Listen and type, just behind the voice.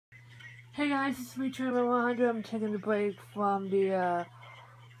Hey guys, it's me, Trevor 100. I'm taking a break from the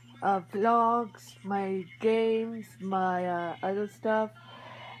vlogs, my games, my other stuff,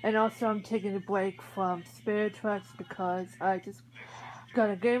 and also I'm taking a break from Spirit Tracks because I just got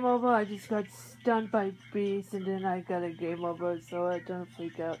a game over. I just got stunned by bees, and then I got a game over, so I don't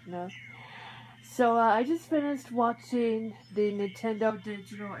freak out now. So I just finished watching the Nintendo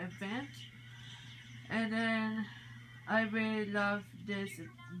Digital event, and then I really love this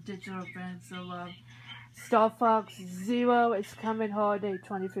digital event, so Star Fox Zero is coming holiday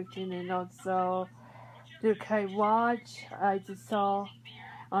 2015, and also the K Watch I just saw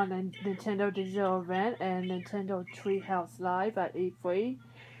on the Nintendo Digital event and Nintendo Treehouse Live at E3.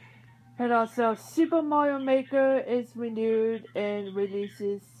 And also Super Mario Maker is renewed and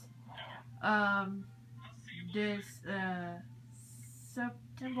releases um, this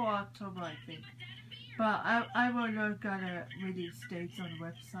September or October, I think. But I will look at the release dates on the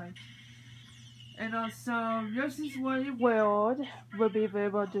website. And also, Yoshi's Woolly World will be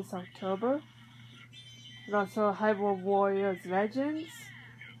available this October. And also, Hyrule Warriors Legends.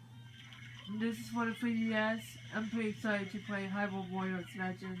 This is for the 3DS. I'm pretty excited to play Hyrule Warriors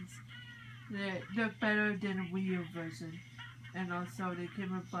Legends. They look better than the Wii U version. And also, they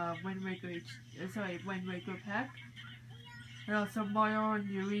came with Wind Waker pack. And also, Mario and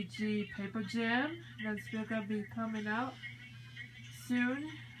Luigi Paper Jam. That's gonna be coming out soon.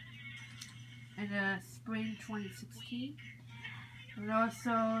 In spring 2016. And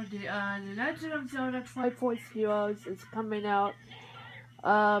also the Legend of Zelda Triforce Heroes is coming out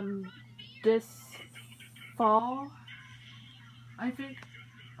this fall, I think,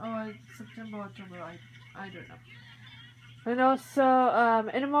 or September, October, I don't know. And also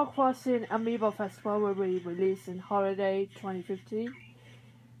Animal Crossing Amiibo Festival will be released in holiday 2015.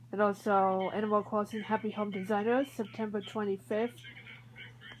 And also Animal Crossing Happy Home Designers September 25th.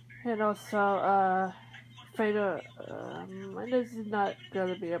 And also Fader, this is not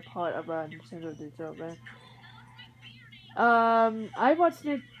gonna be a part of a Nintendo Digital event. I watched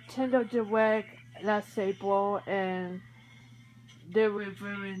Nintendo Direct last April, and they're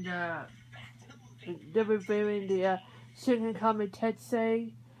reviewing the Shinken Kami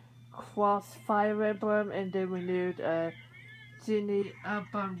Tensei Cross Fire Emblem, and they renewed Genie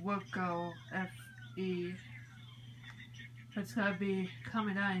Urban Worko FE. It's gonna be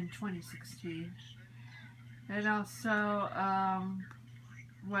coming out in 2016. And also,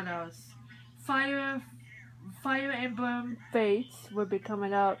 what else? Fire Emblem Fates will be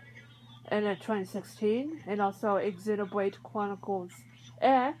coming out in 2016. And also, Xenoblade Chronicles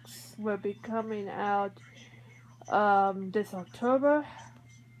X will be coming out this October.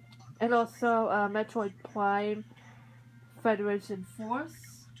 And also, Metroid Prime Federation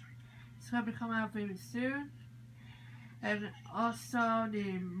Force. It's gonna be coming out very soon. And also,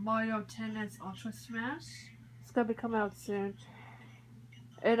 the Mario Tennis Ultra Smash. It's gonna be coming out soon.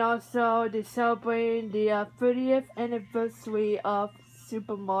 And also, they're celebrating the 30th anniversary of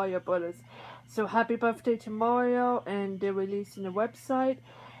Super Mario Bros. So happy birthday to Mario, and they're releasing a website.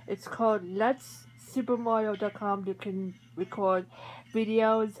 It's called Let'sSuperMario.com. You can record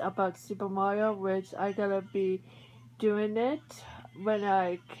videos about Super Mario, which I gotta be doing it when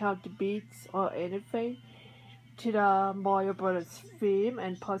I count the beats or anything to the Mario Bros. Theme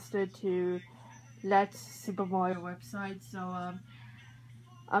and post it to Let's Super Mario website. So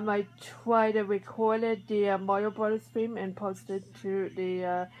I might try to record it, the Mario Bros. Theme, and post it to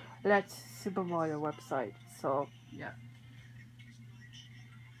the Let's Super Mario website. So yeah.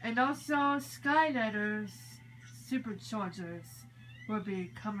 And also Skylanders Superchargers will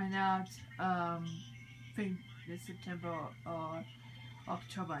be coming out I think this September or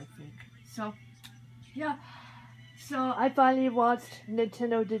October, I think. So yeah. So I finally watched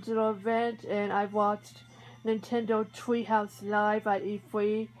Nintendo Digital event, and I watched Nintendo Treehouse Live at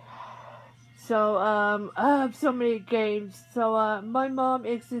E3. So I have so many games. So my mom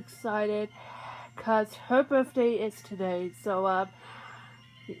is excited because her birthday is today. So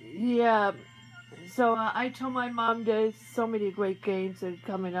yeah. So I told my mom there's so many great games that are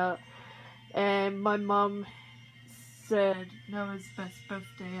coming up, and my mom said that was the best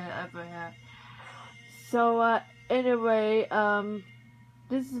birthday I ever had. So anyway,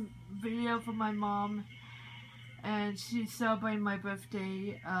 this is a video for my mom, and she's celebrating my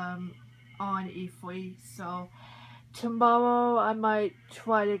birthday on E3. So tomorrow I might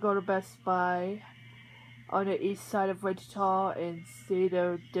try to go to Best Buy on the east side of Wichita and see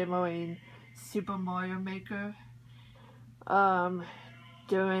they're demoing Super Mario Maker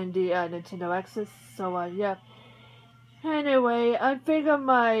during the Nintendo Access. So yeah. Anyway, I think I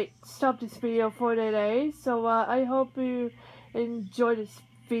might stop this video for today. So I hope you enjoyed this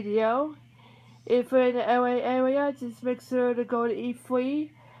video. If you're in the LA area, just make sure to go to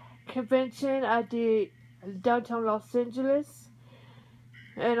E3 convention at the downtown Los Angeles.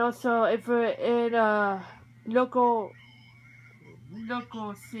 And also, if you're in local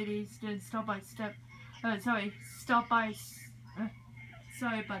cities, then stop by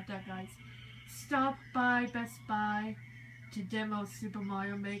sorry about that, guys. Stop by Best Buy to demo Super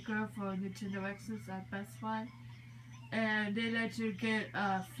Mario Maker for Nintendo Xbox at Best Buy. And they let you get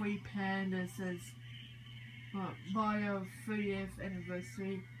a free pen that says Mario 30th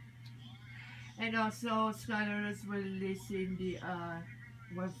anniversary. And also Skylanders is releasing the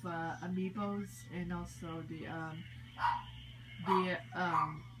with amiibos and also the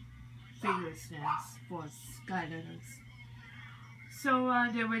figure stands for Skylanders. So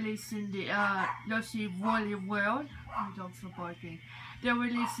they're releasing the Yoshi Woolly World. My dog's so barking. They're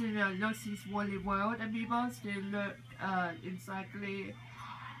releasing Yoshi's Woolly World amiibos. They look exactly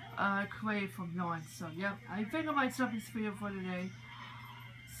created from Lawrence. So yep, I think I might stop this video for today.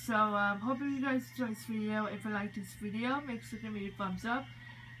 So hope you guys enjoyed this video. If you like this video, make sure to give me a thumbs up.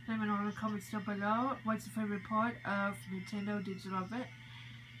 Let me know in the comments down below what's your favorite part of Nintendo Digital Event.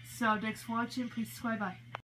 So thanks for watching. Please subscribe. Bye.